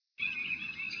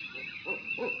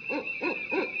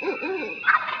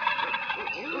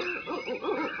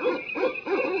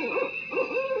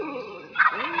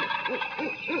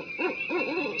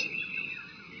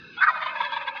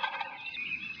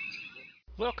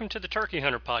Welcome to the Turkey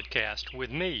Hunter Podcast with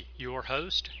me, your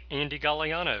host, Andy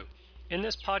Galliano. In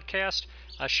this podcast,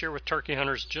 I share with turkey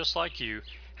hunters just like you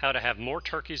how to have more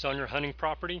turkeys on your hunting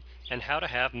property and how to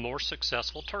have more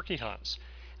successful turkey hunts.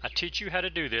 I teach you how to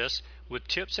do this with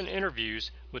tips and interviews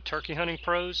with turkey hunting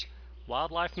pros,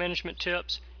 wildlife management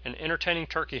tips, and entertaining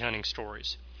turkey hunting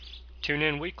stories. Tune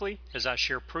in weekly as I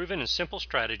share proven and simple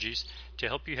strategies to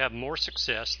help you have more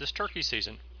success this turkey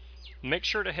season. Make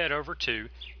sure to head over to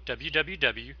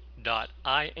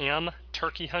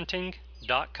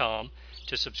www.iamturkeyhunting.com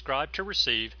to subscribe to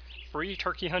receive free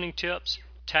turkey hunting tips,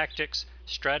 tactics,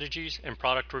 strategies, and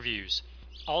product reviews.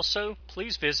 Also,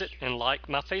 please visit and like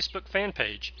my Facebook fan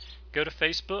page. Go to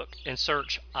Facebook and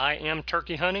search I Am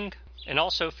Turkey Hunting, and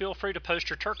also feel free to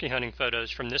post your turkey hunting photos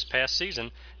from this past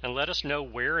season and let us know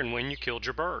where and when you killed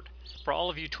your bird. For all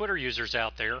of you Twitter users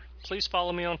out there, please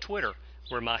follow me on Twitter,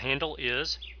 where my handle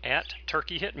is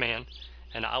 @TurkeyHitman,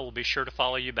 and I will be sure to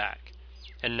follow you back.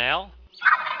 And now,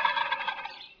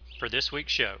 for this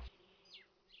week's show.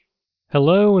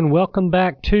 Hello and welcome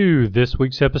back to this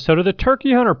week's episode of the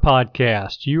Turkey Hunter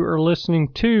Podcast. You are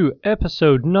listening to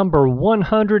episode number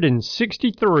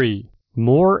 163,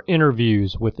 more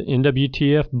interviews with the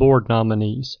NWTF board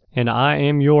nominees. And I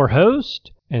am your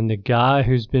host and the guy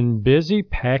who's been busy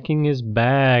packing his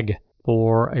bag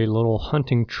for a little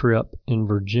hunting trip in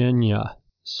Virginia.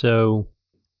 So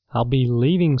I'll be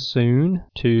leaving soon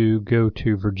to go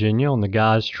to Virginia on the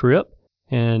guys' trip.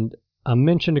 And I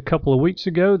mentioned a couple of weeks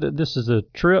ago that this is a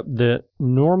trip that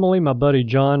normally my buddy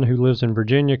John, who lives in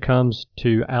Virginia, comes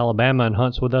to Alabama and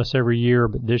hunts with us every year.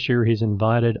 But this year he's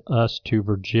invited us to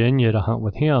Virginia to hunt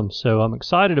with him. So I'm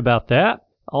excited about that.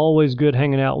 Always good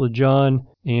hanging out with John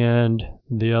and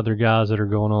the other guys that are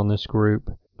going on this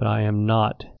group. But I am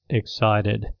not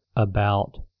excited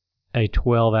about a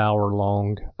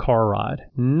 12-hour-long car ride.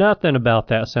 Nothing about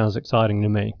that sounds exciting to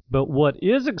me. But what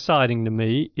is exciting to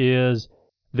me is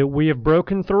that we have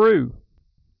broken through.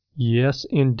 Yes,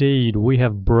 indeed, we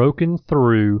have broken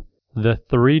through the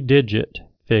 3-digit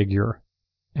figure,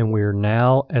 and we are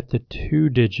now at the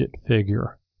 2-digit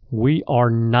figure. We are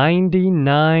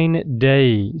 99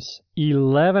 days,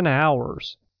 11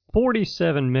 hours,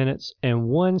 47 minutes, and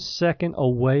 1 second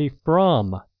away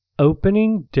from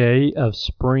opening day of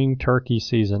spring turkey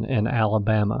season in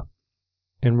Alabama.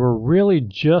 And we're really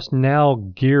just now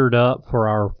geared up for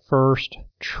our first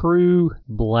true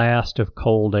blast of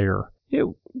cold air. It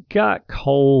got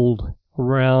cold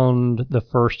around the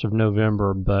 1st of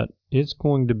November, but it's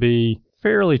going to be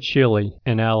fairly chilly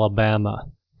in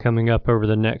Alabama coming up over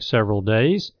the next several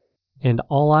days. And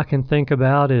all I can think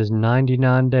about is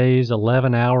 99 days,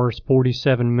 11 hours,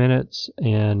 47 minutes,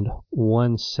 and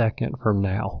 1 second from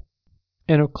now.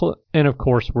 And of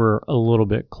course, we're a little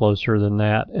bit closer than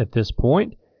that at this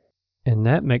point, and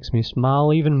that makes me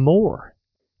smile even more.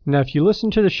 Now, if you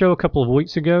listened to the show a couple of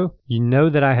weeks ago, you know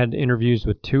that I had interviews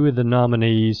with 2 of the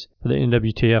nominees for the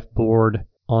NWTF board.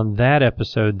 On that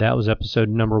episode, that was episode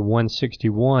number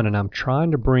 161, and I'm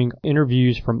trying to bring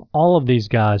interviews from all of these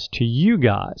guys to you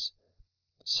guys.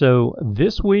 So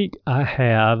this week I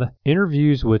have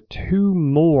interviews with 2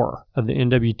 more of the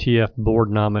NWTF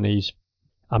board nominees.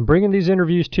 I'm bringing these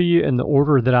interviews to you in the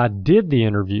order that I did the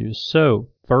interviews. So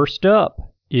first up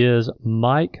is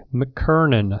Mike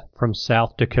McKernan from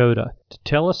South Dakota to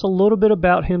tell us a little bit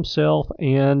about himself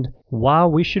and why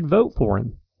we should vote for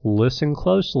him. Listen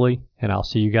closely, and I'll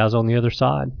see you guys on the other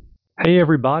side. Hey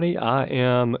everybody, I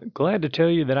am glad to tell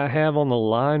you that I have on the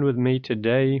line with me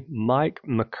today Mike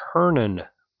McKernan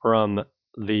from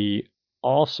the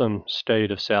awesome state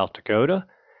of South Dakota.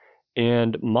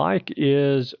 And Mike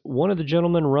is one of the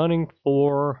gentlemen running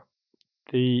for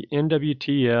the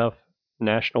NWTF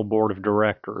National Board of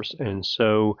Directors. And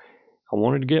so I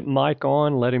wanted to get Mike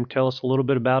on, let him tell us a little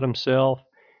bit about himself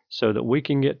so that we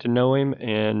can get to know him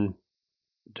and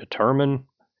determine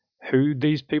who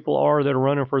these people are that are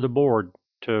running for the board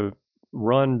to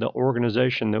run the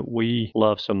organization that we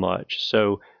love so much.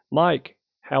 So, Mike,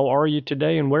 how are you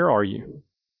today and where are you?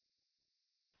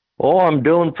 Oh, I'm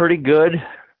doing pretty good.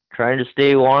 Trying to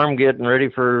stay warm, getting ready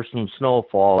for some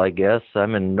snowfall, I guess.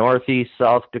 I'm in northeast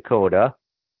South Dakota,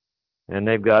 and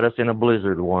they've got us in a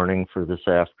blizzard warning for this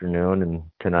afternoon and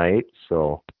tonight.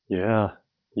 So, yeah,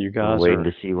 you guys we're waiting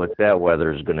to see what that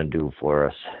weather is going to do for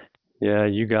us. Yeah,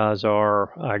 you guys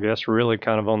are, I guess, really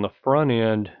kind of on the front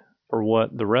end for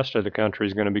what the rest of the country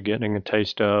is going to be getting a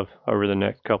taste of over the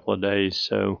next couple of days.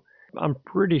 So I'm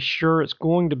pretty sure it's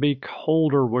going to be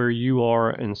colder where you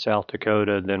are in South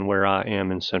Dakota than where I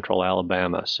am in central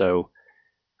Alabama. So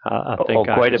I think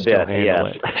quite I can a still bit,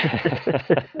 handle yes.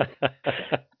 it.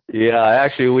 Yeah,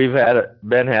 actually, we've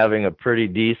been having a pretty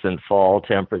decent fall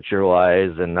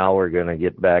temperature-wise, and now we're going to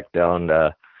get back down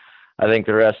to, I think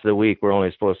the rest of the week we're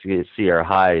only supposed to see our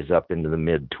highs up into the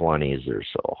mid-20s or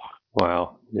so.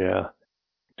 Wow. Yeah.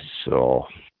 So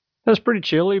That's pretty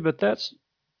chilly, but that's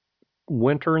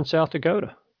winter in South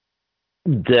Dakota.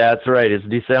 that's right. It's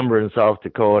December in South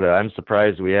Dakota. I'm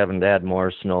surprised we haven't had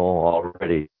more snow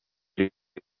already.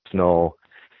 Snow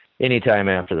anytime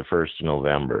after the 1st of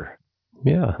November.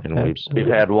 Yeah, And absolutely.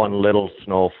 we've had one little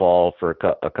snowfall for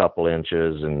a couple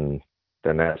inches, and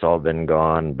then that's all been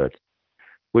gone. But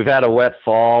we've had a wet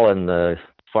fall, and the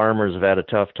farmers have had a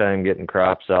tough time getting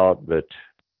crops out. But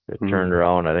it turned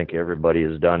around. I think everybody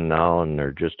is done now, and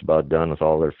they're just about done with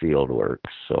all their field work.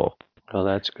 So, oh,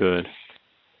 that's good.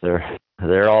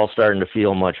 They're all starting to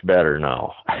feel much better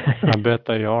now. I bet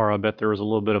they are. I bet there was a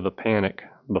little bit of a panic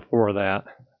before that.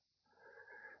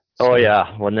 Oh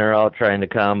yeah, when they're out trying to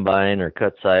combine or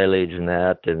cut silage and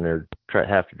that, and they're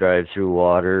have to drive through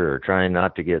water or trying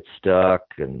not to get stuck,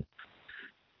 and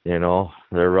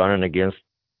they're running against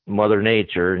Mother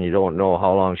Nature, and you don't know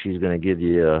how long she's going to give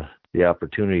you the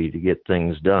opportunity to get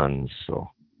things done. So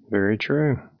very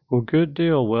true. Well, good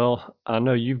deal. Well, I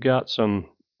know you've got some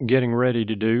getting ready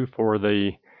to do for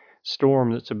the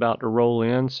storm that's about to roll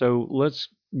in, so let's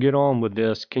get on with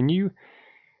this. Can you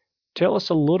tell us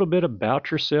a little bit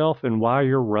about yourself and why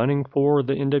you're running for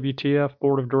the NWTF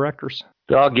Board of Directors?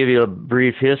 So I'll give you a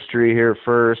brief history here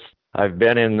first. I've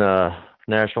been in the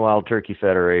National Wild Turkey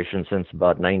Federation since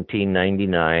about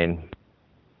 1999.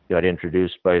 Got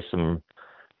introduced by some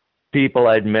people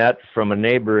I'd met from a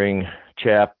neighboring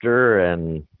chapter,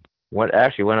 and went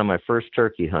on my first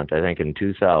turkey hunt, I think, in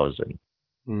 2000.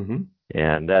 Mm-hmm.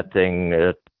 And that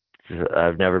thing,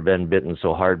 I've never been bitten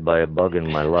so hard by a bug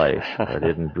in my life. I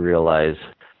didn't realize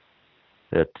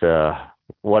that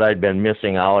what I'd been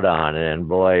missing out on. And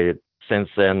boy, since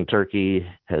then, turkey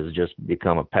has just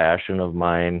become a passion of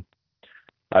mine.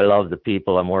 I love the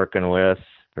people I'm working with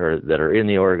or that are in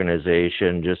the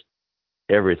organization, just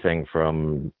everything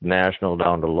from national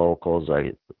down to locals.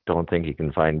 I don't think you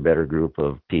can find a better group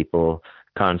of people,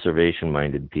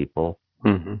 conservation-minded people.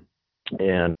 Mm-hmm.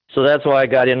 And so that's why I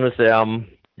got in with them,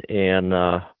 and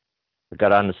I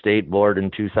got on the state board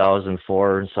in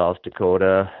 2004 in South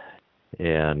Dakota.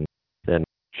 And then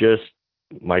just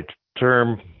my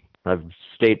term, I'm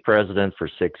state president for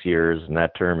 6 years, and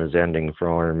that term is ending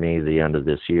for me the end of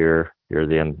this year, or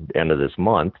the end of this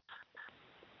month.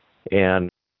 And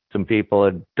some people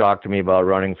had talked to me about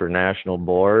running for national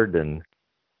board, and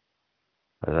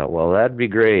I thought, well, that'd be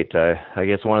great. I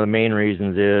guess one of the main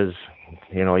reasons is,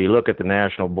 you look at the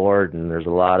national board and there's a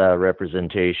lot of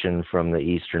representation from the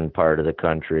eastern part of the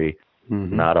country,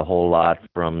 not a whole lot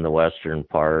from the western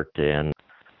part. And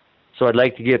so I'd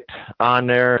like to get on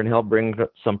there and help bring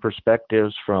some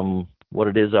perspectives from what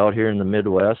it is out here in the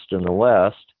Midwest and the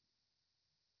West.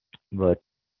 But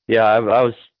yeah,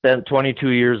 I spent 22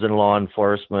 years in law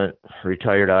enforcement,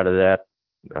 retired out of that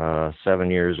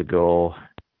 7 years ago,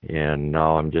 and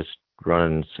now I'm just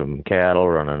running some cattle,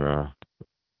 running a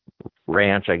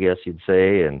ranch, I guess you'd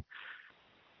say, and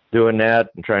doing that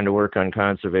and trying to work on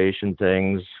conservation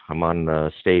things. I'm on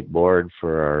the state board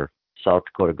for our South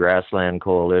Dakota Grassland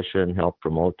Coalition, help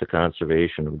promote the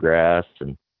conservation of grass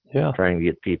and trying to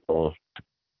get people to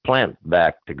plant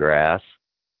back to grass,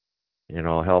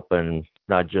 helping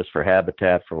not just for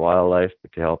habitat for wildlife,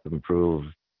 but to help improve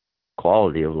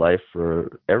quality of life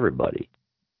for everybody.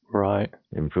 Right.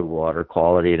 Improve water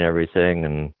quality and everything.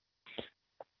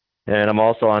 And I'm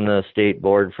also on the state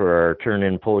board for our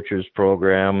Turn-In Poachers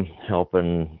program,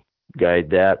 helping guide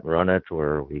that, run it,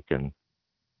 where we can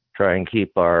try and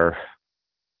keep our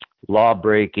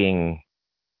law-breaking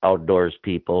outdoors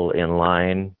people in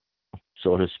line,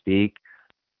 so to speak.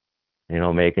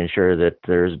 Making sure that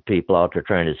there's people out there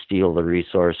trying to steal the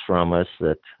resource from us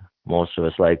that most of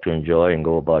us like to enjoy and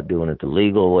go about doing it the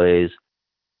legal ways.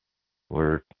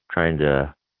 We're trying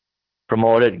to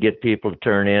promote it, get people to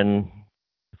turn in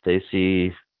if they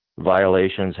see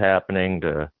violations happening,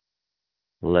 to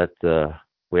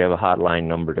we have a hotline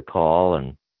number to call,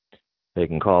 and they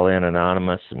can call in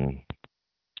anonymous. And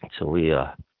so we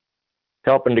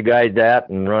helping to guide that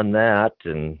and run that.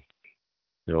 And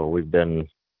we've been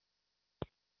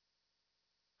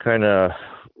kind of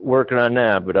working on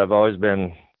that, but I've always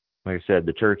been, like I said,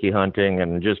 the turkey hunting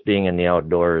and just being in the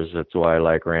outdoors. That's why I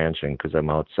like ranching, because I'm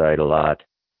outside a lot,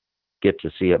 get to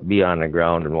see it, be on the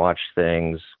ground and watch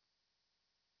things.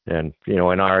 And in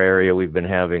our area, we've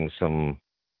been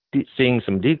seeing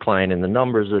some decline in the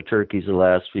numbers of turkeys the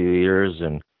last few years,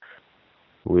 and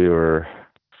we were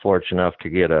fortunate enough to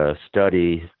get a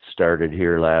study started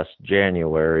here last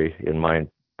January in my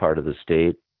part of the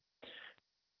state.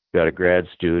 Got a grad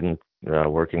student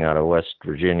working out of West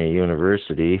Virginia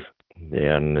University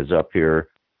and is up here.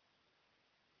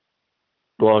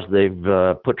 Well, they've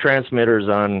put transmitters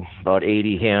on about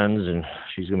 80 hens, and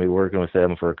she's going to be working with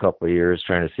them for a couple of years,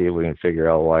 trying to see if we can figure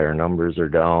out why her numbers are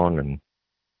down, and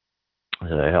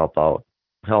help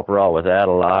her out with that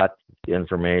a lot,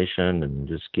 information, and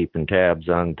just keeping tabs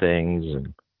on things.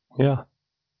 And yeah,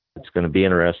 it's going to be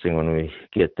interesting when we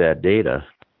get that data.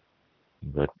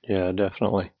 But yeah,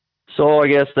 definitely. So I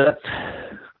guess that's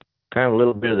kind of a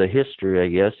little bit of the history, I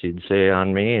guess you'd say,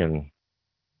 on me. And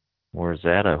where's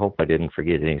that? I hope I didn't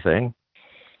forget anything.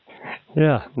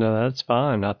 Yeah, no, that's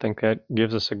fine. I think that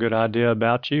gives us a good idea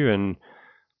about you and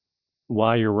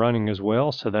why you're running as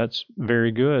well. So that's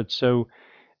very good. So,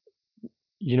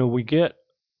 we get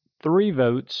 3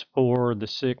 votes for the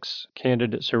 6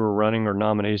 candidates who are running or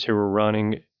nominees who are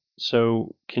running.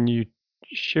 So can you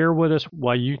share with us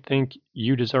why you think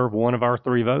you deserve one of our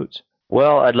 3 votes?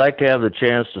 Well, I'd like to have the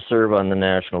chance to serve on the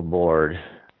national board.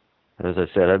 As I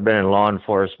said, I've been in law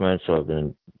enforcement, so I've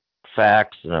been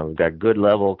facts, and I've got good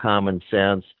level common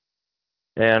sense.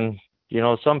 And,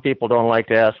 some people don't like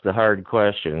to ask the hard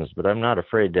questions, but I'm not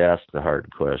afraid to ask the hard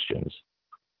questions.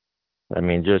 I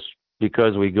mean, just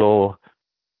because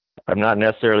I'm not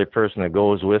necessarily a person that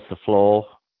goes with the flow.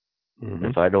 Mm-hmm.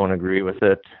 If I don't agree with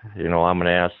it, I'm going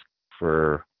to ask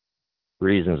for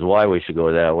reasons why we should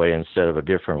go that way instead of a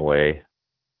different way.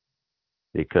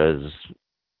 Because,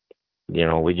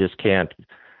 we just can't.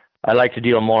 I like to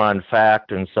deal more on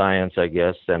fact and science, I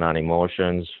guess, than on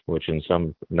emotions, which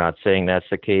not saying that's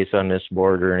the case on this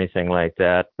board or anything like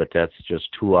that, but that's just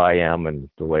who I am and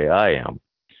the way I am.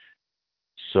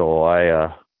 So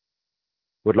I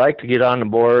would like to get on the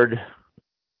board,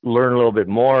 learn a little bit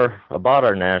more about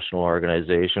our national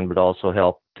organization, but also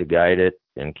help to guide it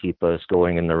and keep us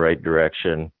going in the right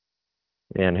direction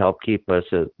and help keep us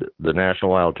at the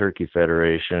National Wild Turkey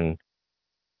Federation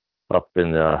up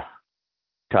in the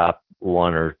top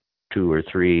 1 or 2 or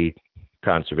 3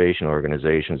 conservation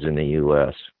organizations in the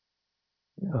U.S.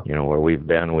 Yeah. Where we've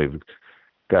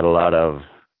got a lot of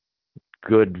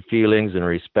good feelings and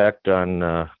respect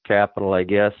on capital, I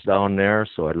guess, down there.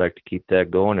 So I'd like to keep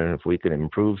that going. And if we can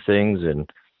improve things and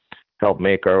help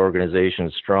make our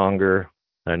organization stronger,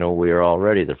 I know we are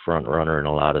already the front runner in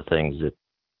a lot of things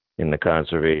in the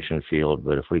conservation field.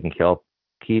 But if we can help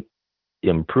keep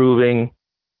improving,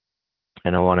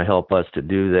 and I want to help us to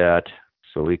do that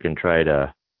so we can try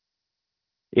to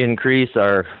increase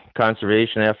our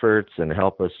conservation efforts and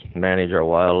help us manage our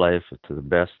wildlife to the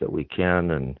best that we can.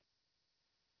 And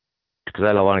because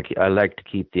I like to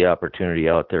keep the opportunity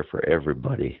out there for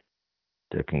everybody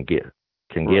that can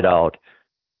get out.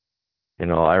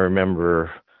 I remember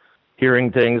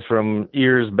hearing things from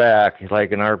years back,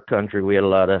 like in our country, we had a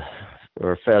lot of,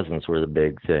 or pheasants were the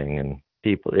big thing, and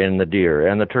people in the deer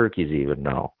and the turkeys even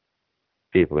now.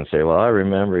 People can say, well, I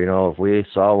remember, if we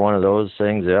saw one of those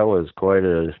things, that was quite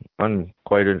an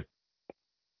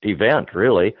event,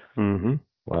 really. Mm-hmm.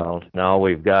 Well, now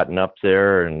we've gotten up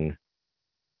there, and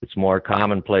it's more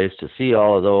commonplace to see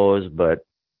all of those, but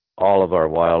all of our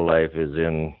wildlife is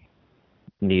in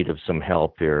need of some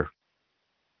help here.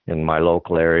 In my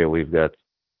local area, we've got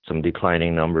some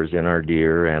declining numbers in our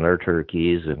deer and our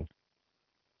turkeys, and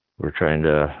we're trying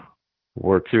to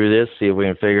work through this, see if we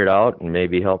can figure it out and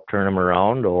maybe help turn them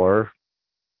around, or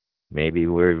maybe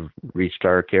we've reached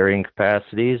our carrying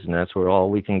capacities and that's where all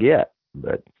we can get.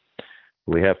 But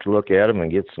we have to look at them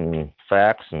and get some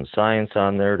facts and science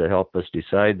on there to help us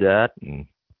decide that and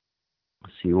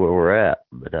see where we're at.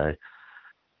 But I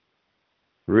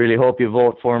really hope you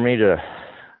vote for me to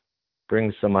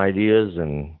bring some ideas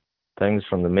and things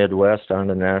from the Midwest on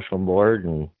the national board,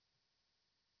 and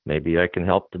maybe I can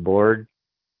help the board.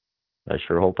 I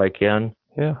sure hope I can.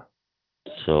 Yeah.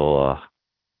 So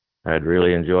I'd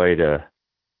really enjoy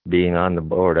being on the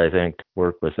board, I think, to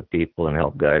work with the people and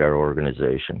help guide our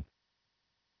organization.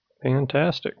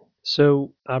 Fantastic.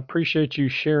 So I appreciate you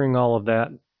sharing all of that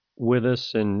with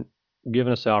us and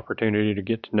giving us the opportunity to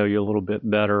get to know you a little bit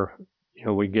better.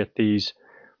 We get these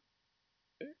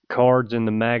cards in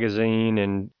the magazine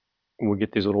and we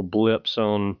get these little blips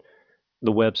on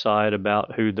the website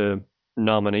about who the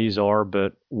nominees are,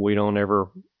 but we don't ever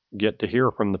get to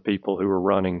hear from the people who are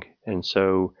running. And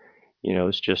so,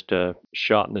 it's just a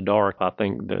shot in the dark. I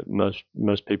think that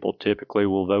most people typically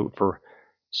will vote for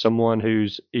someone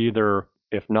who's either,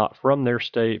 if not from their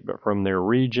state, but from their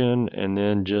region, and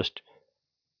then just,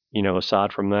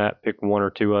 aside from that, pick 1 or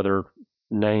 2 other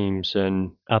names.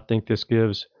 And I think this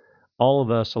gives all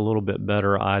of us a little bit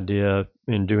better idea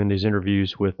in doing these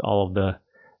interviews with all of the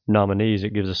nominees.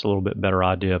 It gives us a little bit better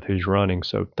idea of who's running.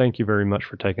 So thank you very much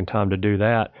for taking time to do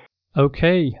that.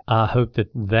 Okay, I hope that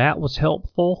that was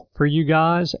helpful for you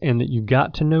guys and that you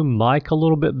got to know Mike a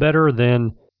little bit better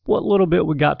than what little bit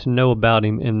we got to know about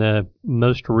him in the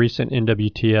most recent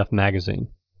NWTF magazine.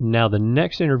 Now, the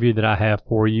next interview that I have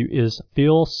for you is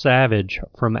Phil Savage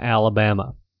from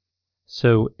Alabama.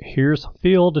 So here's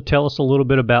Phil to tell us a little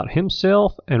bit about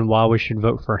himself and why we should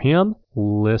vote for him.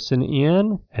 Listen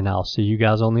in, and I'll see you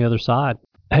guys on the other side.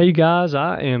 Hey guys,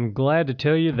 I am glad to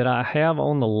tell you that I have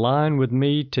on the line with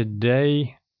me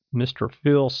today Mr.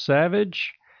 Phil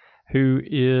Savage, who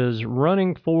is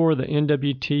running for the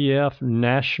NWTF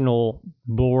National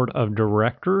Board of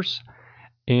Directors.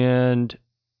 And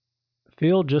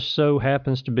Phil just so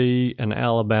happens to be an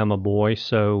Alabama boy,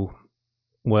 so,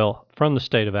 well, from the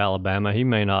state of Alabama. He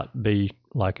may not be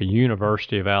like a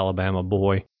University of Alabama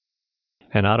boy,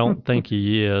 and I don't think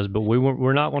he is, but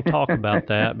we're not going to talk about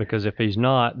that, because if he's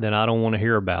not, then I don't want to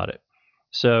hear about it.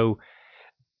 So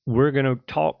we're going to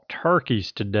talk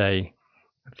turkeys today.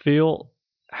 Phil,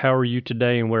 how are you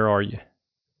today, and where are you?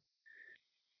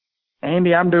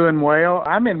 Andy, I'm doing well.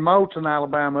 I'm in Moulton,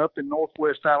 Alabama, up in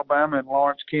northwest Alabama in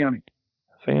Lawrence County.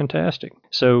 Fantastic.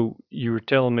 So you were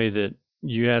telling me that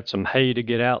you had some hay to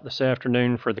get out this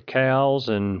afternoon for the cows,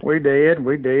 and We did.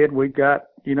 We got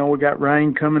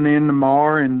rain coming in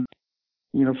tomorrow, and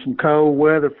some cold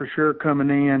weather for sure coming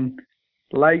in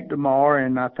late tomorrow,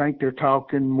 and I think they're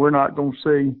talking we're not going to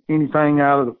see anything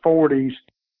out of the 40s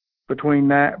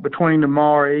between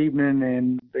tomorrow evening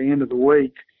and the end of the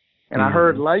week. And I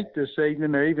heard late this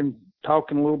evening they're even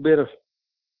talking a little bit of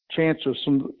chance of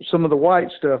some of the white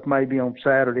stuff maybe on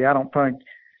Saturday. I don't think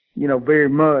very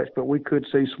much, but we could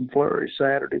see some flurries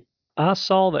Saturday. I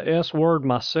saw the S word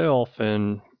myself,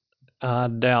 and I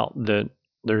doubt that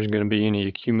there's going to be any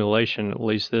accumulation, at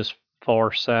least this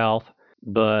far south.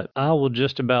 But I will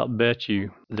just about bet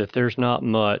you that there's not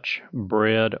much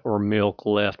bread or milk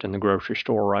left in the grocery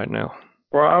store right now.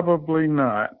 Probably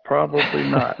not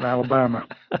in Alabama.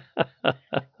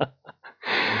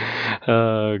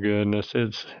 Oh, goodness.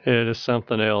 It is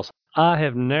something else. I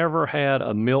have never had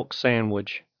a milk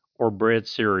sandwich or bread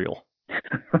cereal,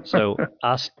 so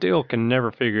I still can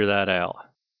never figure that out.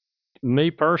 Me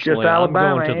personally, I'm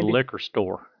going to the liquor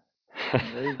store.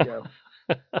 There you go.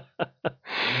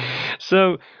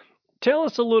 So tell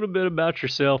us a little bit about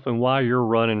yourself and why you're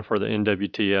running for the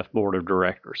NWTF Board of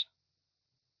Directors.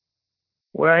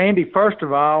 Well, Andy, first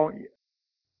of all,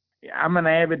 I'm an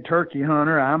avid turkey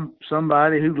hunter. I'm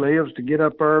somebody who lives to get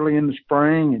up early in the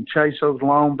spring and chase those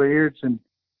long beards. And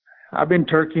I've been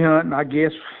turkey hunting, I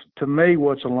guess, to me,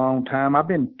 what's a long time. I've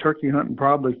been turkey hunting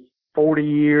probably 40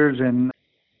 years. And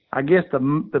I guess the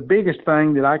biggest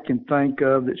thing that I can think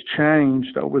of that's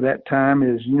changed over that time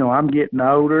is, I'm getting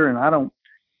older, and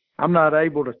I'm not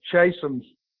able to chase them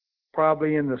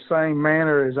probably in the same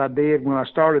manner as I did when I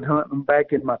started hunting them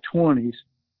back in my 20s.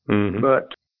 Mm-hmm.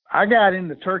 But I got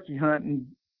into turkey hunting,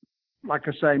 like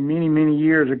I say, many, many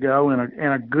years ago,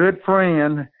 and a good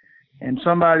friend and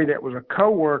somebody that was a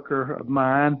coworker of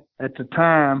mine at the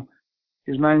time,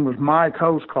 his name was Mike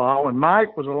Hoseclaw, and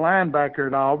Mike was a linebacker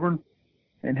at Auburn,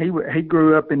 and he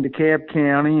grew up in DeKalb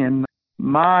County, and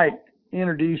Mike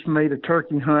introduced me to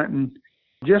turkey hunting.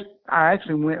 I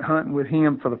actually went hunting with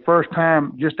him for the first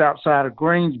time just outside of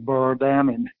Greensboro down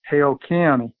in Hale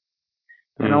County.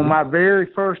 And on my very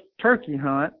first turkey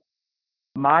hunt,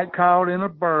 Mike called in a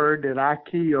bird that I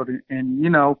killed,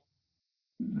 and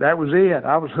that was it.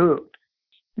 I was hooked.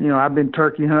 I've been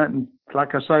turkey hunting,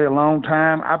 like I say, a long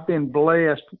time. I've been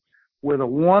blessed with a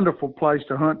wonderful place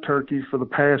to hunt turkeys for the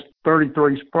past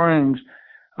 33 springs.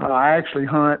 I actually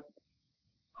hunt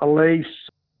a lease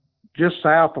just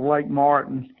south of Lake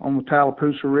Martin on the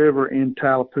Tallapoosa River in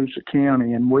Tallapoosa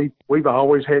County, and we've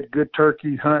always had good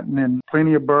turkey hunting and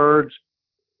plenty of birds.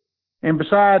 And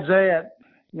besides that,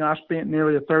 I spent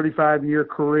nearly a 35-year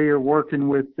career working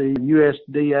with the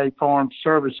USDA Farm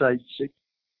Service Agency.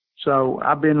 So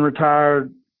I've been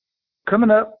retired coming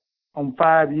up on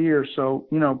 5 years. So,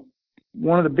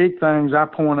 one of the big things I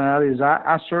point out is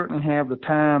I certainly have the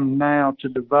time now to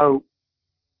devote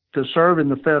to serving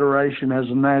the Federation as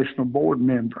a national board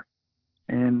member.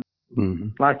 And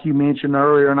like you mentioned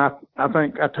earlier, and I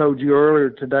think I told you earlier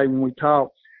today when we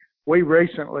talked, we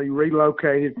recently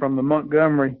relocated from the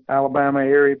Montgomery, Alabama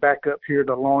area back up here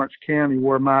to Lawrence County,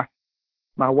 where my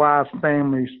wife's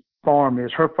family's farm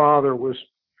is. Her father was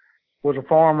a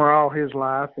farmer all his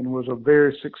life and was a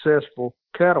very successful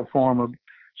cattle farmer.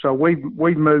 So we've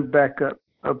moved back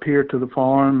up here to the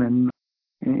farm and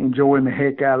enjoying the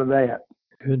heck out of that.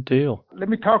 Good deal. Let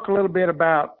me talk a little bit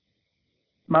about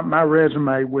my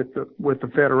resume with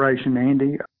the Federation,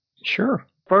 Andy. Sure.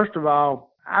 First of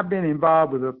all, I've been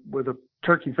involved with the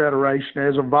Turkey Federation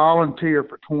as a volunteer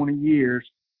for 20 years,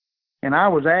 and I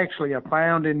was actually a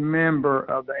founding member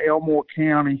of the Elmore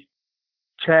County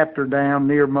chapter down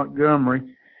near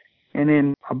Montgomery. And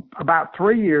then about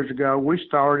 3 years ago, we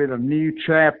started a new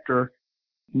chapter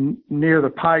near the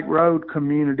Pike Road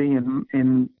community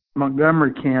in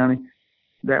Montgomery County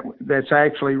that's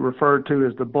actually referred to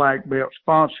as the Black Belt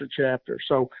Sponsor Chapter.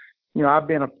 So, I've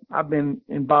been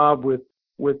involved with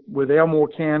Elmore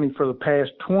County for the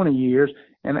past 20 years,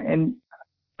 and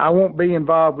I won't be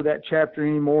involved with that chapter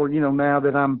anymore. Now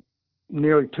that I'm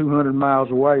nearly 200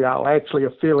 miles away, I'll actually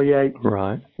affiliate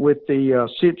with the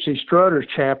Sipsey Strutters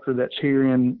chapter that's here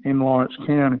in Lawrence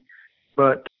County.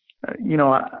 But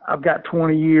I've got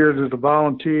 20 years as a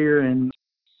volunteer, and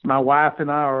my wife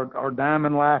and I are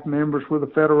Diamond Life members with the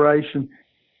Federation.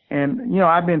 And,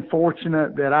 I've been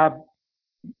fortunate that I've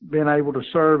been able to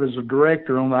serve as a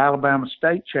director on the Alabama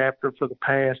State chapter for the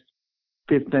past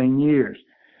 15 years.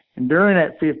 And during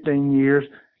that 15 years,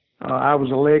 I was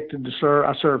elected to serve.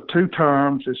 I served 2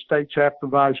 terms as state chapter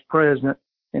vice president,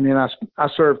 and then I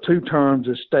served 2 terms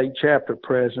as state chapter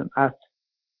president.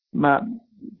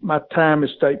 My time as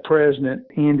state president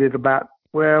ended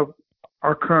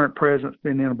our current president's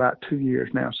been in about 2 years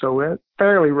now. So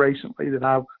fairly recently that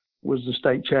I was the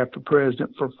state chapter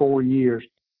president for 4 years.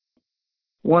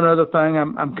 One other thing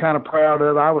I'm kind of proud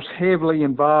of, I was heavily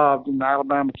involved in the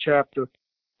Alabama chapter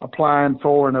applying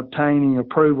for and obtaining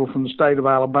approval from the state of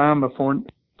Alabama for an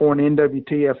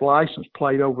NWTF license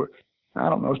plate over, I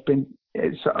don't know,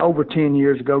 it's over 10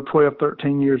 years ago, 12,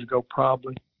 13 years ago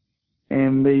probably.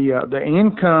 And the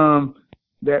income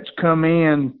that's come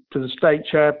in to the state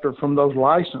chapter from those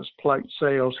license plate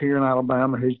sales here in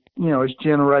Alabama has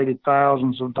generated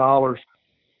thousands of dollars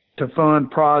to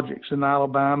fund projects in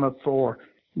Alabama for,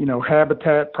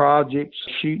 habitat projects,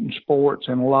 shooting sports,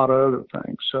 and a lot of other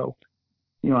things. So,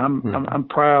 I'm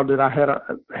proud that I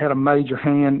had a major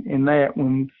hand in that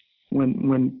when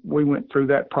we went through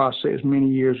that process many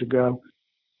years ago.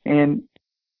 And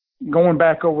going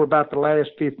back over about the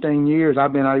last 15 years,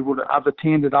 I've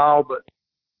attended all but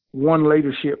one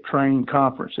leadership training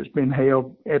conference that's been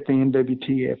held at the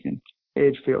NWTF in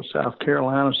Edgefield, South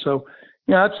Carolina. So,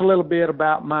 that's a little bit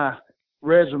about my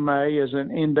resume as an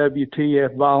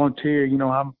NWTF volunteer.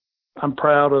 I'm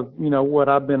proud of, what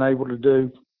I've been able to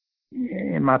do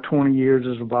in my 20 years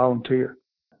as a volunteer.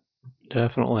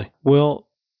 Definitely. Well,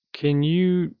 can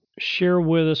you share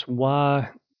with us why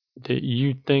that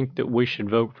you think that we should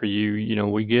vote for you?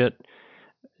 We get,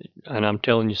 and I'm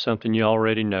telling you something you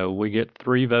already know, we get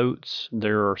 3 votes.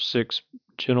 There are 6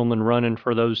 gentlemen running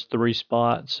for those 3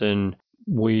 spots, and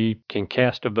we can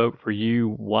cast a vote for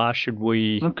you. Why should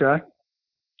we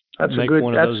make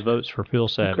one of those votes for Phil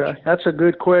Savage? Okay, that's a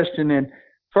good question. And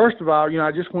first of all,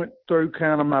 I just went through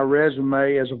kind of my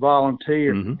resume as a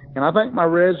volunteer, and I think my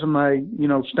resume,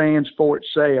 stands for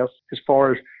itself as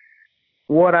far as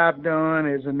what I've done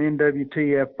as an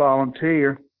NWTF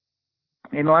volunteer.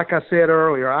 And like I said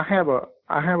earlier, I have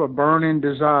a burning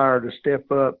desire to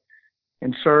step up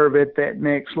and serve at that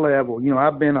next level.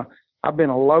 I've been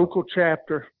a local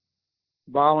chapter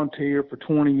volunteer for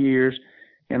 20 years,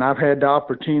 and I've had the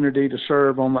opportunity to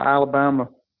serve on the Alabama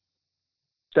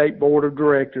State Board of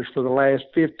Directors for the last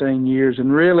 15 years.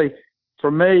 And really,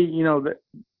 for me,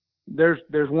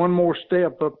 there's one more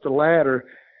step up the ladder,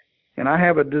 and I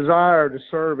have a desire to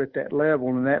serve at that level,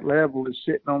 and that level is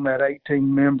sitting on that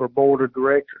 18-member board of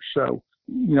directors. So,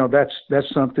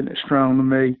 that's something that's strong to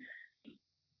me.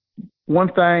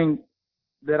 One thing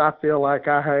that I feel like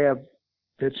I have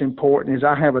that's important is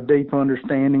I have a deep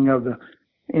understanding of the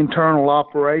internal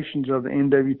operations of the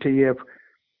NWTF,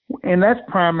 and that's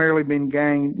primarily been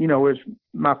gained, as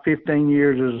my 15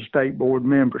 years as a state board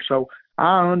member. So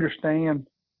I understand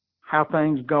how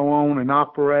things go on and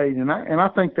operate, and I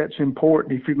think that's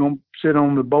important if you're going to sit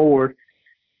on the board.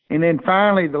 And then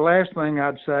finally, the last thing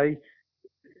I'd say,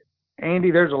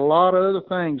 Andy, there's a lot of other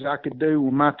things I could do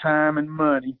with my time and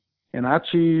money, and I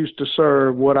choose to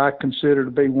serve what I consider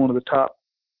to be one of the top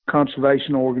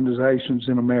conservation organizations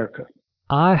in America.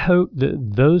 I hope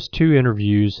that those 2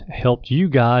 interviews helped you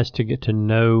guys to get to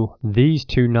know these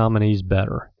 2 nominees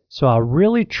better. So I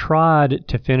really tried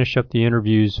to finish up the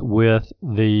interviews with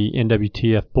the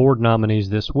NWTF board nominees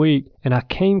this week, and I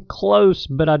came close,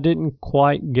 but I didn't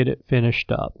quite get it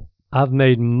finished up. I've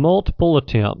made multiple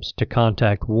attempts to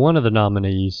contact one of the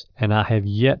nominees, and I have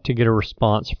yet to get a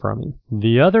response from him.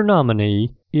 The other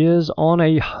nominee is on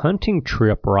a hunting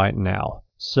trip right now,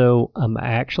 So I'm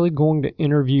actually going to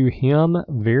interview him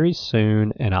very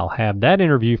soon, and I'll have that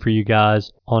interview for you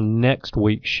guys on next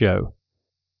week's show.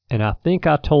 And I think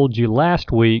I told you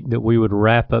last week that we would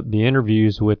wrap up the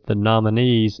interviews with the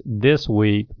nominees this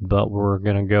week, but we're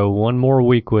going to go one more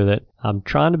week with it. I'm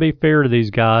trying to be fair to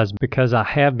these guys because I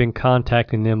have been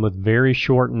contacting them with very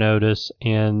short notice,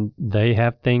 and they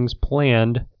have things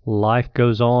planned. Life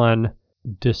goes on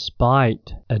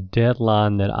despite a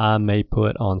deadline that I may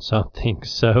put on something.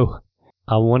 So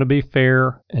I want to be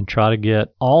fair and try to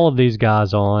get all of these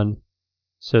guys on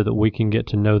so that we can get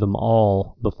to know them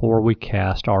all before we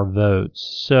cast our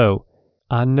votes. So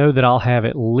I know that I'll have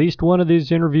at least one of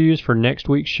these interviews for next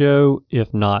week's show,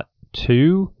 if not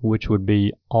two, which would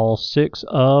be all 6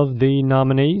 of the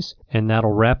nominees, and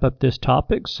that'll wrap up this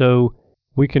topic so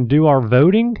we can do our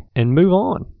voting and move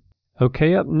on.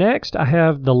 Okay, up next, I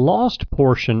have the lost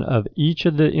portion of each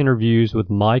of the interviews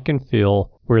with Mike and Phil,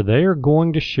 where they are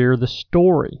going to share the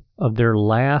story of their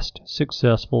last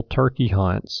successful turkey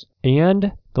hunts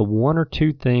and the 1 or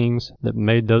 2 things that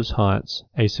made those hunts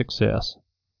a success.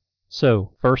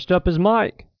 So, first up is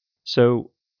Mike.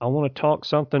 So, I want to talk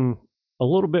something a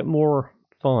little bit more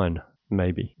fun,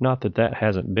 maybe. Not that that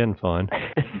hasn't been fun,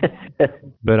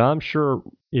 but I'm sure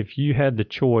if you had the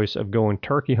choice of going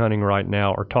turkey hunting right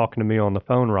now or talking to me on the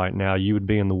phone right now, you would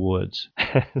be in the woods.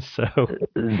 So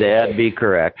that'd be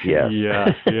correct, yes.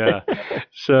 Yeah.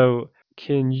 So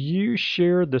can you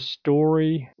share the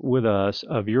story with us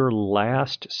of your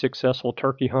last successful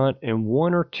turkey hunt and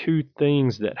 1 or 2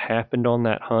 things that happened on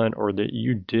that hunt or that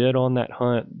you did on that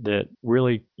hunt that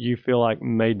really you feel like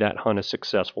made that hunt a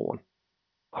successful one?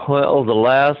 Well, the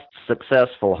last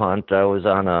successful hunt, I was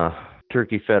on a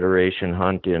Turkey Federation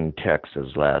hunt in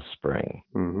Texas last spring.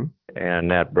 Mm-hmm. And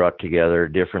that brought together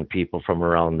different people from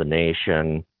around the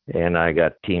nation. And I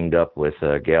got teamed up with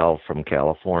a gal from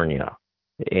California.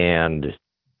 And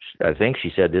I think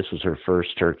she said this was her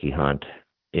first turkey hunt.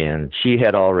 And she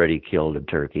had already killed a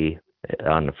turkey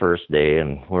on the first day.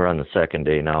 And we're on the second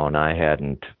day now. And I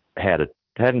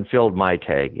hadn't filled my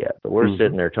tag yet. But we're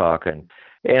sitting there talking.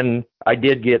 And I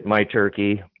did get my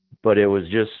turkey, but it was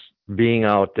just being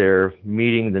out there,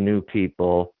 meeting the new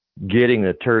people, getting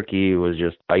the turkey was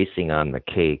just icing on the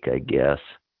cake, I guess.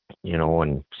 You know,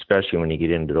 and especially when you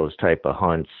get into those type of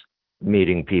hunts,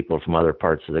 meeting people from other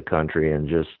parts of the country and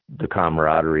just the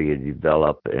camaraderie you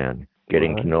develop and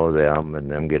getting to know them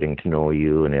and them getting to know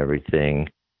you and everything.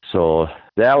 So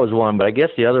that was one, but I guess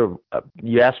the other,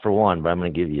 you asked for one, but I'm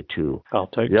going to give you 2. I'll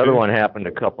take the 2. other one happened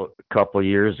a couple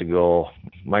years ago.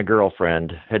 My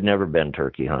girlfriend had never been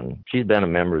turkey hunting. She's been a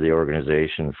member of the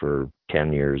organization for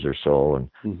 10 years or so,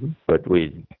 and but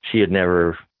she had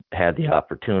never had the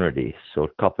opportunity. So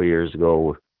a couple years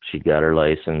ago, she got her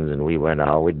license, and we went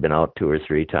out. We'd been out 2 or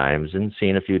 3 times and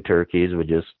seen a few turkeys. We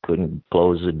just couldn't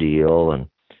close the deal, and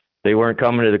they weren't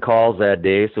coming to the calls that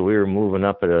day, so we were moving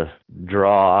up at a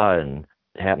draw and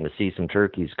happened to see some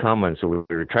turkeys coming. So we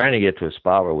were trying to get to a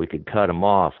spot where we could cut them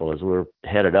off. Well, as we were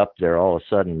headed up there, all of a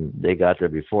sudden they got there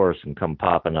before us and come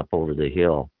popping up over the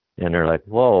hill. And they're like,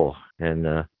 whoa. And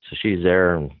so she's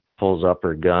there and pulls up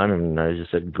her gun, and I just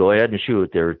said, go ahead and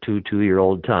shoot. There were 2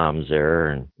 2-year-old toms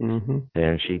there, and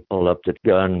and she pulled up the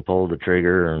gun, pulled the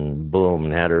trigger, and boom,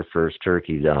 and had her first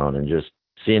turkey down. And just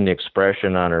seeing the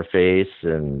expression on her face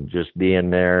and just being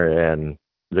there and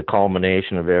the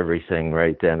culmination of everything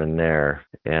right then and there.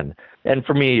 And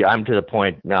for me, I'm to the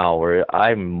point now where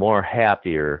I'm more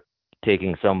happier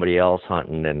taking somebody else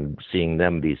hunting and seeing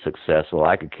them be successful.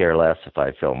 I could care less if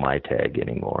I fill my tag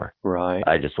anymore. Right.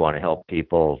 I just want to help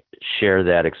people share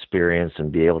that experience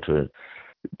and be able to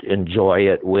enjoy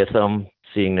it with them,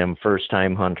 seeing them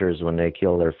first-time hunters when they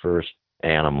kill their first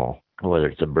animal, whether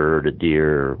it's a bird, a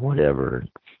deer, or whatever.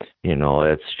 You know,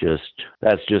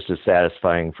 that's just as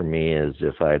satisfying for me as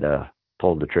if I'd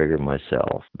pulled the trigger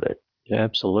myself. But yeah,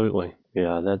 absolutely.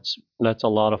 Yeah, that's a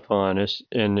lot of fun.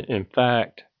 In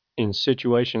fact, in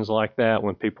situations like that,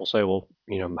 when people say, well,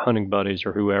 you know, hunting buddies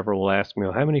or whoever will ask me,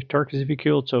 well, how many turkeys have you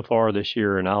killed so far this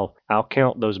year? And I'll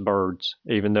count those birds,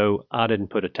 even though I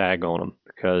didn't put a tag on them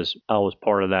because I was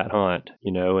part of that hunt,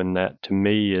 you know, and that to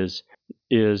me is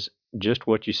just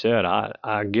what you said.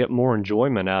 I get more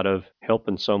enjoyment out of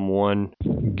helping someone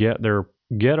get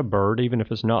a bird, even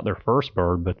if it's not their first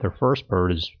bird, but their first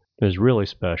bird is really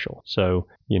special. So,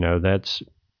 you know, that's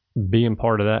being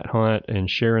part of that hunt and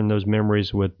sharing those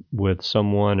memories with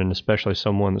someone, and especially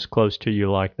someone that's close to you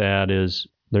like that,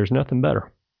 there's nothing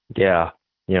better. Yeah.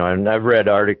 You know, and I've read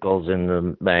articles in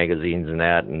the magazines and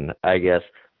that, and I guess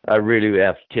I really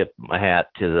have to tip my hat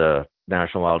to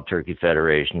National Wild Turkey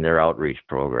Federation, their outreach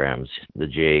programs, the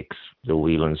Jakes, the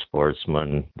Wheeling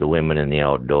Sportsmen, the Women in the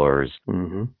Outdoors,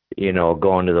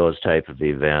 going to those type of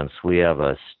events. We have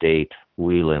a state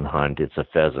wheeling hunt. It's a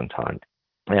pheasant hunt.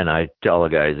 And I tell the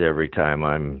guys every time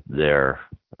I'm there,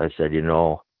 I said,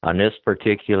 on this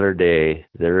particular day,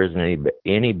 there isn't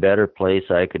any better place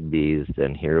I could be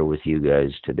than here with you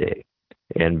guys today.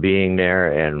 And being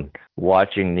there and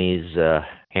watching these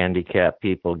handicapped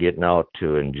people getting out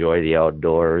to enjoy the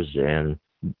outdoors and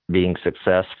being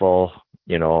successful,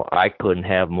 I couldn't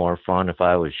have more fun if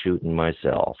I was shooting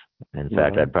myself. In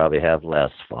fact, I'd probably have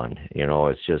less fun.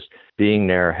 It's just being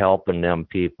there, helping them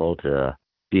people to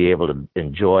be able to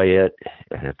enjoy it.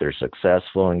 And if they're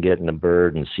successful in getting a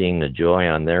bird and seeing the joy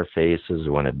on their faces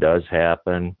when it does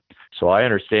happen. So I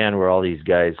understand where all these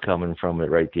guys coming from that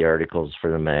write the articles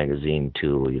for the magazine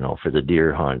too, for the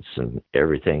deer hunts and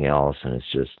everything else. And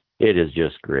it is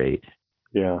just great.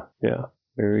 Yeah.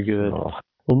 Very good.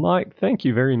 Well, Mike, thank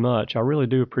you very much. I really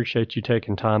do appreciate you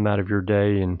taking time out of your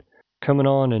day and coming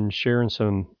on and sharing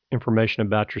some information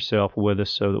about yourself with us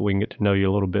so that we can get to know you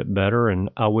a little bit better. And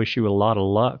I wish you a lot of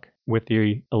luck with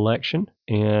the election.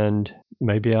 And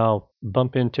maybe I'll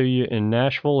bump into you in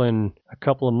Nashville in a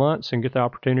couple of months and get the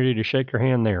opportunity to shake your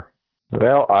hand there.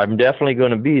 Well, I'm definitely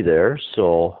going to be there.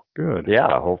 So, good.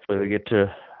 Yeah, hopefully we get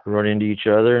to run into each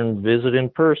other and visit in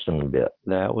person a bit.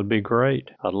 That would be great.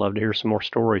 I'd love to hear some more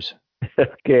stories.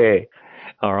 Okay.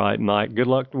 All right, Mike. Good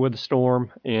luck with the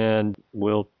storm, and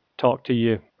we'll talk to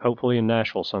you hopefully in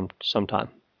Nashville sometime.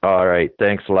 All right.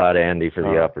 Thanks a lot, Andy, for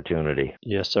the opportunity.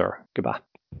 Yes, sir. Goodbye.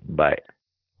 Bye.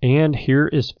 And here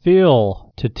is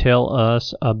Phil to tell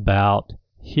us about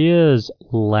his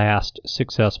last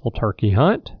successful turkey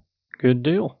hunt. Good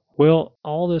deal. Well,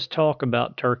 all this talk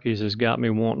about turkeys has got me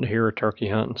wanting to hear a turkey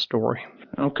hunting story.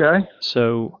 Okay.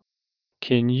 So,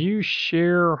 can you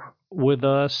share with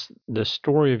us the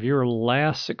story of your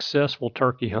last successful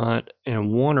turkey hunt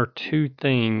and one or two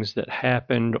things that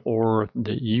happened or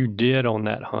that you did on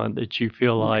that hunt that you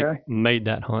feel like made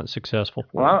that hunt successful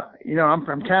for you? Well,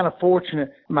 I'm kind of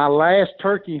fortunate. My last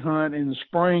turkey hunt in the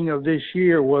spring of this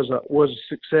year was a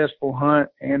successful hunt,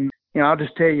 and I'll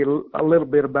just tell you a little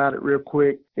bit about it real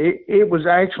quick. It was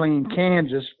actually in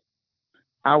Kansas.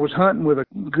 I was hunting with a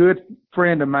good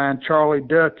friend of mine, Charlie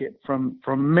Duckett from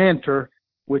Mentor,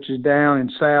 which is down in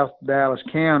South Dallas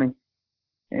County.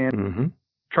 And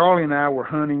Charlie and I were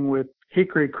hunting with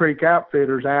Hickory Creek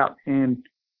Outfitters out in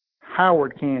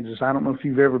Howard, Kansas. I don't know if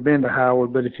you've ever been to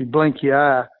Howard, but if you blink your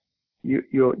eye,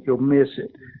 you'll miss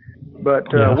it. But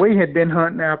we had been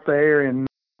hunting out there, and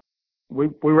we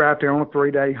were out there on a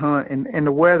 3-day hunt, and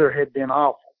the weather had been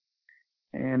awful.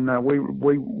 And we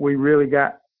really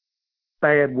got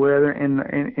bad weather, and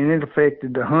it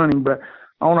affected the hunting. But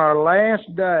on our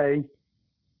last day,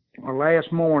 or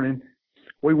last morning,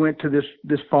 we went to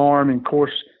this farm, and of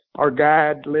course our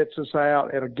guide lets us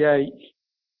out at a gate,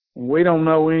 and we don't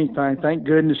know anything. Thank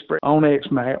goodness for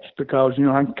OnX maps, because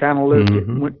I can kind of look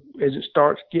at as it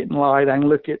starts getting light. I can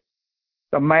look at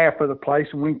the map of the place,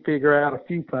 and we can figure out a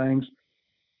few things.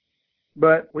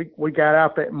 But we got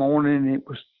out that morning, and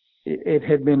it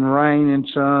had been raining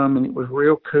some, and it was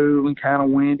real cool and kind of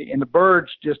windy, and the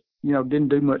birds just didn't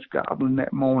do much gobbling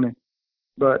that morning.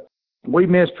 But we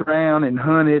messed around and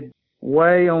hunted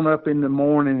way on up in the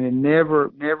morning and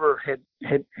never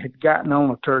had gotten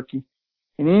on a turkey.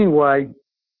 And anyway,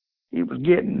 it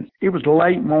was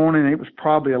late morning. It was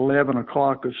probably 11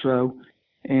 o'clock or so.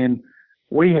 And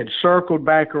we had circled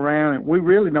back around, and we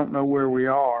really don't know where we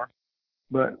are,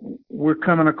 but we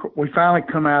finally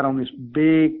come out on this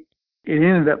big, it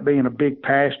ended up being a big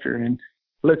pasture. And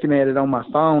looking at it on my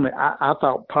phone, I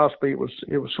thought possibly it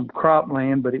was some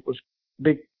cropland, but it was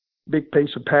big piece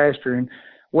of pasture, and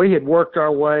we had worked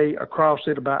our way across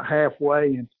it about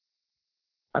halfway. And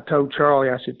I told Charlie,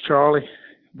 I said, Charlie,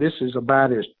 this is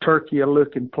about as turkey a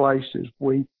looking place as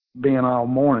we've been all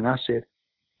morning. I said,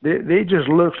 it just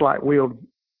looks like we'll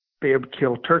be able to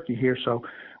kill a turkey here. So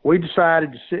we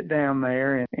decided to sit down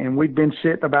there, and we'd been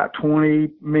sitting about 20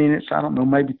 minutes, I don't know,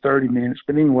 maybe 30 minutes.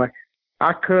 But anyway,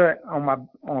 I cut on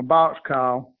a box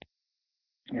call,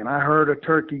 and I heard a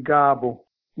turkey gobble,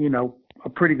 a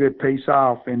pretty good piece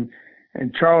off. And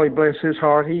Charlie, bless his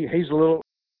heart, he's a little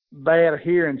bad of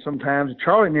hearing sometimes.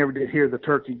 Charlie never did hear the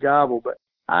turkey gobble, but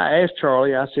I asked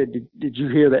Charlie, I said, did you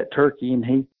hear that turkey? And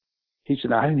he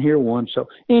said, I didn't hear one. So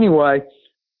anyway,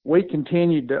 we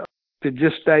continued to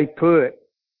just stay put.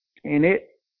 And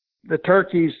the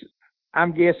turkeys,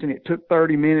 I'm guessing it took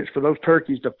 30 minutes for those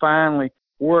turkeys to finally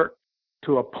work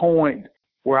to a point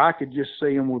where I could just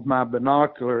see them with my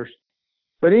binoculars.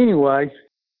 But anyway,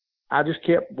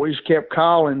 we just kept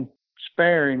calling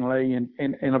sparingly, and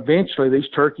eventually these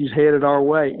turkeys headed our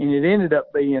way. And it ended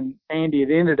up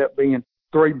being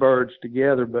 3 birds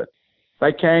together, but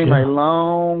they came a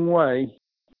long way.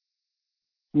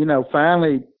 You know,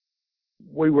 finally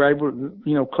we were able to,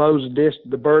 you know, close the distance.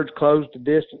 The birds closed the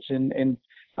distance, and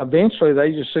eventually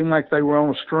they just seemed like they were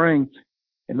on a string.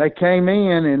 And they came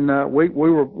in, and we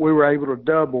were able to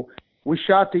double. We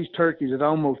shot these turkeys at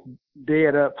almost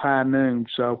dead up high noon.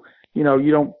 So, you know,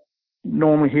 you don't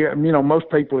normally hear, you know, most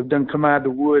people have done come out of the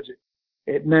woods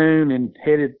at noon and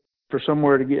headed for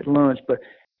somewhere to get lunch. But,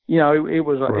 you know, it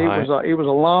was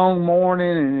a long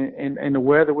morning, and the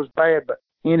weather was bad, but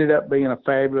ended up being a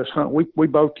fabulous hunt. We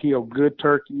both killed good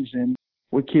turkeys, and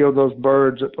we killed those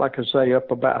birds at, like I say,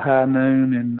 up about high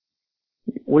noon, and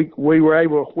we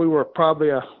were probably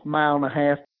a mile and a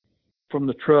half from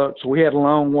the truck, so we had a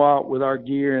long walk with our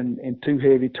gear and 2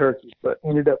 heavy turkeys, but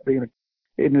ended up being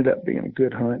a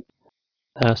good hunt.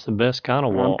 That's the best kind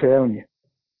of walk. I'm telling you.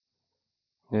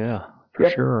 Yeah, for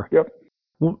sure. Yep.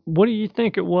 What do you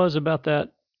think it was about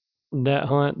that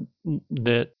hunt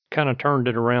that kind of turned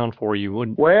it around for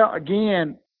you? Well,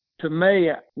 again, to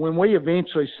me, when we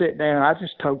eventually sat down, I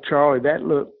just told Charlie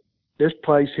this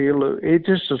place here, it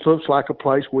just looks like a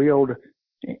place we ought to,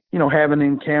 you know, have an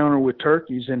encounter with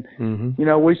turkeys. And, you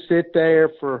know, we sit there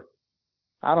for,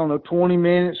 I don't know, 20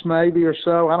 minutes maybe or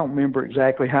so. I don't remember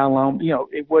exactly how long. You know,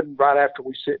 it wasn't right after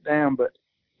we sit down, but,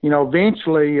 you know,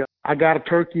 eventually I got a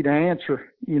turkey to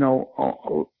answer, you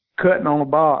know, cutting on a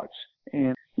box.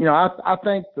 And, you know, I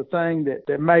think the thing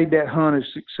that made that hunt a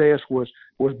success was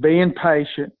being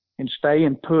patient and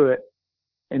staying put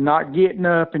and not getting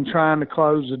up and trying to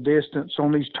close the distance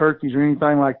on these turkeys or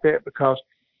anything like that, because,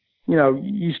 you know,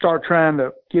 you start trying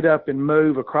to get up and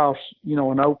move across, you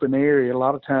know, an open area. A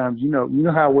lot of times, you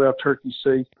know how well turkeys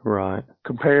see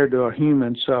compared to a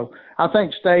human. So I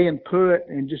think staying put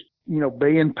and just, you know,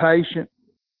 being patient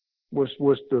was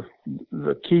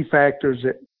the key factors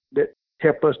that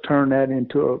helped us turn that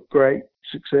into a great,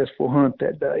 successful hunt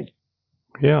that day.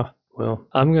 Yeah. Well,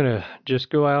 I'm going to just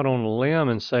go out on a limb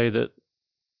and say that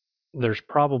there's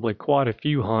probably quite a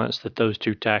few hunts that those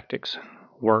 2 tactics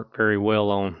work very well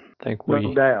on.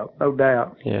 No doubt.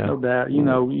 Yeah. No doubt. You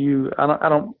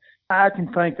know, I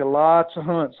can think of lots of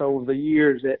hunts over the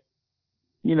years that,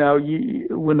 you know,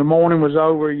 when the morning was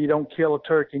over, you don't kill a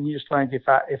turkey, and you just think if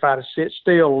I'd have sit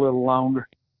still a little longer,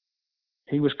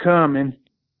 he was coming,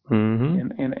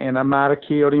 and I might have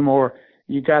killed him. Or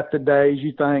you got the days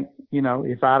you think, you know,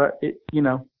 if I'd you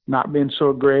know, not been so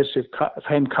aggressive,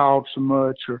 hadn't called so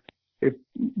much, or if,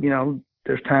 you know,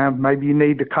 there's times maybe you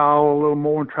need to call a little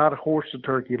more and try to horse the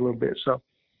turkey a little bit. So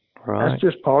that's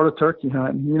just part of turkey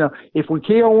hunting. You know, if we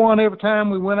kill one every time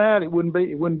we went out, it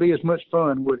wouldn't be as much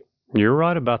fun, would it? You're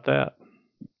right about that.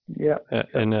 Yeah.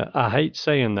 And I hate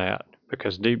saying that,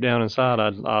 because deep down inside,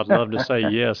 I'd love to say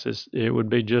yes, it would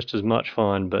be just as much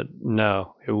fun, but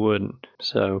no, it wouldn't.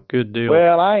 So good deal.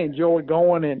 Well, I enjoy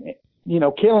going and, you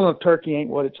know, killing a turkey ain't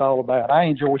what it's all about. I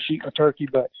enjoy shooting a turkey,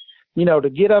 but, you know, to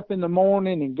get up in the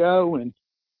morning and go and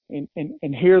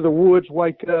hear the woods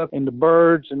wake up and the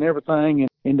birds and everything,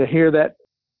 and to hear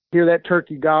that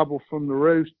turkey gobble from the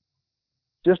roost,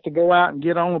 just to go out and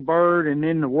get on a bird and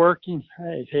then the working,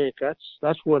 hey, heck,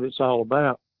 that's what it's all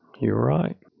about. You're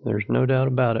right. There's no doubt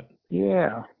about it.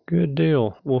 Yeah. Good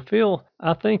deal. Well, Phil,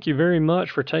 I thank you very much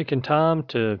for taking time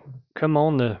to come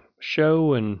on the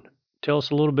show and tell us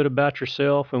a little bit about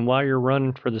yourself and why you're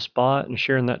running for the spot and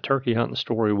sharing that turkey hunting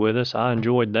story with us. I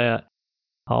enjoyed that.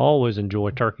 I always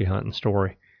enjoy turkey hunting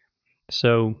story.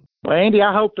 So, well, Andy,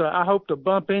 I hope to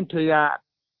bump into you.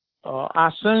 I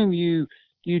assume you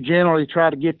generally try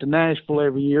to get to Nashville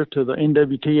every year to the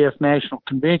NWTF National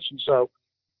Convention. So,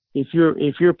 if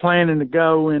you're planning to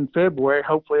go in February,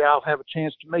 hopefully I'll have a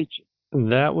chance to meet you.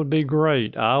 That would be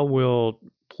great. I will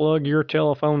plug your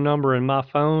telephone number in my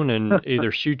phone and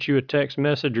either shoot you a text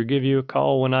message or give you a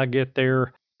call when I get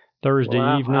there Thursday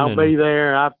evening. I'll be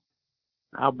there.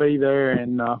 I'll be there,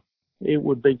 and it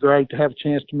would be great to have a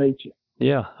chance to meet you.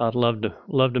 Yeah, I'd love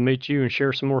to meet you and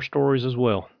share some more stories as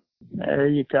well. There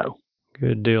you go.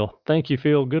 Good deal. Thank you,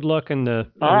 Phil. Good luck in the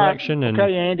election, and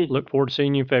Andy. Look forward to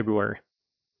seeing you in February.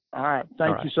 All right.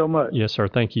 Thank you so much. Yes, sir.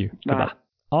 Thank you. Goodbye.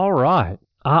 All right.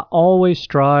 I always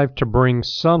strive to bring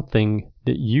something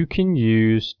that you can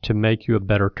use to make you a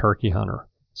better turkey hunter.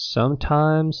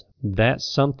 Sometimes that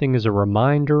something is a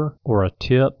reminder or a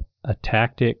tip, a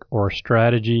tactic, or a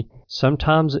strategy.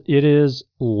 Sometimes it is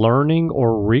learning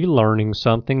or relearning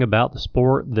something about the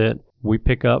sport that we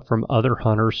pick up from other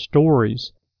hunters'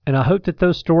 stories. And I hope that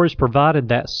those stories provided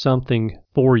that something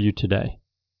for you today.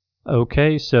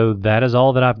 Okay, so that is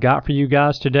all that I've got for you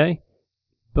guys today.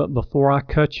 But before I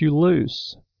cut you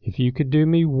loose, if you could do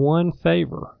me one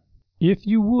favor, if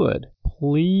you would,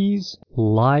 please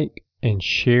like and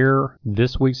share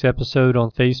this week's episode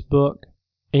on Facebook,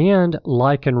 and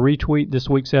like and retweet this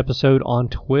week's episode on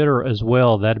Twitter as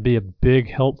well. That'd be a big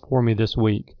help for me this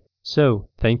week. So,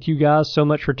 thank you guys so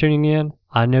much for tuning in.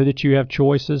 I know that you have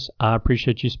choices. I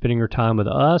appreciate you spending your time with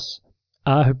us.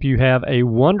 I hope you have a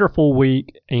wonderful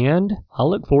week, and I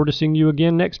look forward to seeing you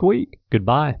again next week.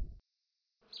 Goodbye.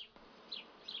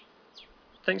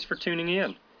 Thanks for tuning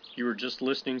in. You were just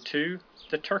listening to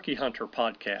the Turkey Hunter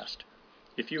Podcast.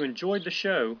 If you enjoyed the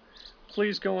show,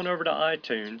 please go on over to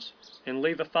iTunes and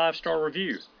leave a 5-star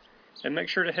review. And make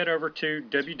sure to head over to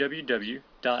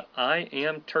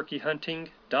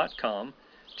www.iamturkeyhunting.com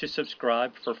to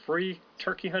subscribe for free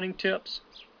turkey hunting tips,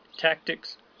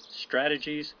 tactics,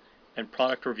 strategies, and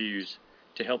product reviews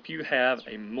to help you have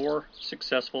a more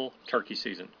successful turkey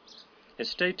season. And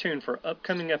stay tuned for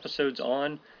upcoming episodes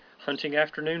on hunting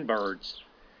afternoon birds,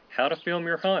 how to film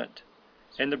your hunt,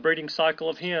 and the breeding cycle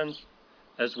of hens,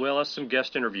 as well as some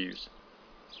guest interviews.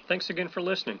 Thanks again for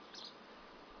listening.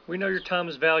 We know your time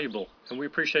is valuable, and we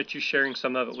appreciate you sharing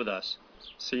some of it with us.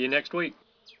 See you next week.